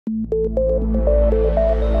I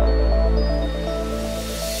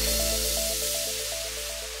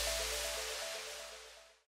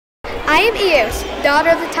am Eos, daughter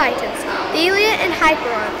of the Titans, Delia and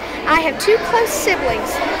Hyperon. I have two close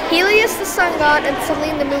siblings, Helios the sun god and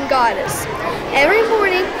Selene the moon goddess. Every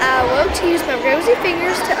morning I awoke to use my rosy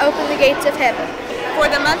fingers to open the gates of heaven. For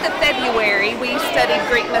the month of February, we studied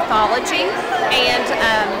Greek mythology, and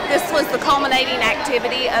this was the culminating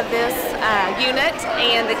activity of this unit,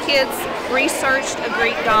 and the kids researched a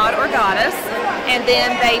Greek god or goddess, and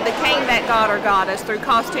then they became that god or goddess through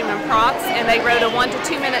costume and props, and they wrote a 1 to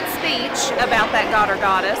 2 minute speech about that god or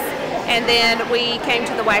goddess. And then we came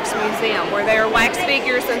to the wax museum, where there are wax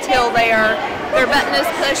figures until their button is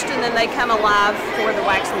pushed, and then they come alive for the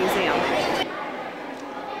wax museum.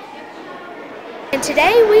 And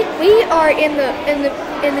today we are in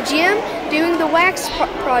the gym doing the wax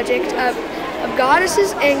project of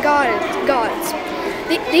goddesses and gods.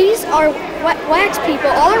 These are wax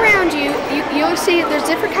people all around you. You'll see there's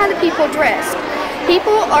different kind of people dressed.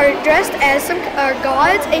 People are dressed as some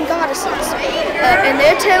gods and goddesses, and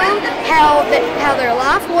they're telling how their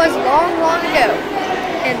life was long ago,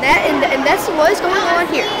 and that's what's going on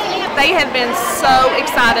here. They have been so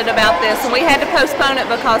excited about this, and we had to postpone it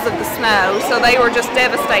because of the snow, so they were just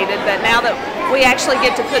devastated. But now that we actually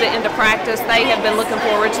get to put it into practice, they have been looking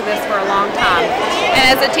forward to this for a long time.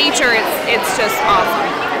 And as a teacher, it's just awesome.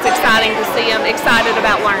 It's exciting to see them excited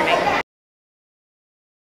about learning.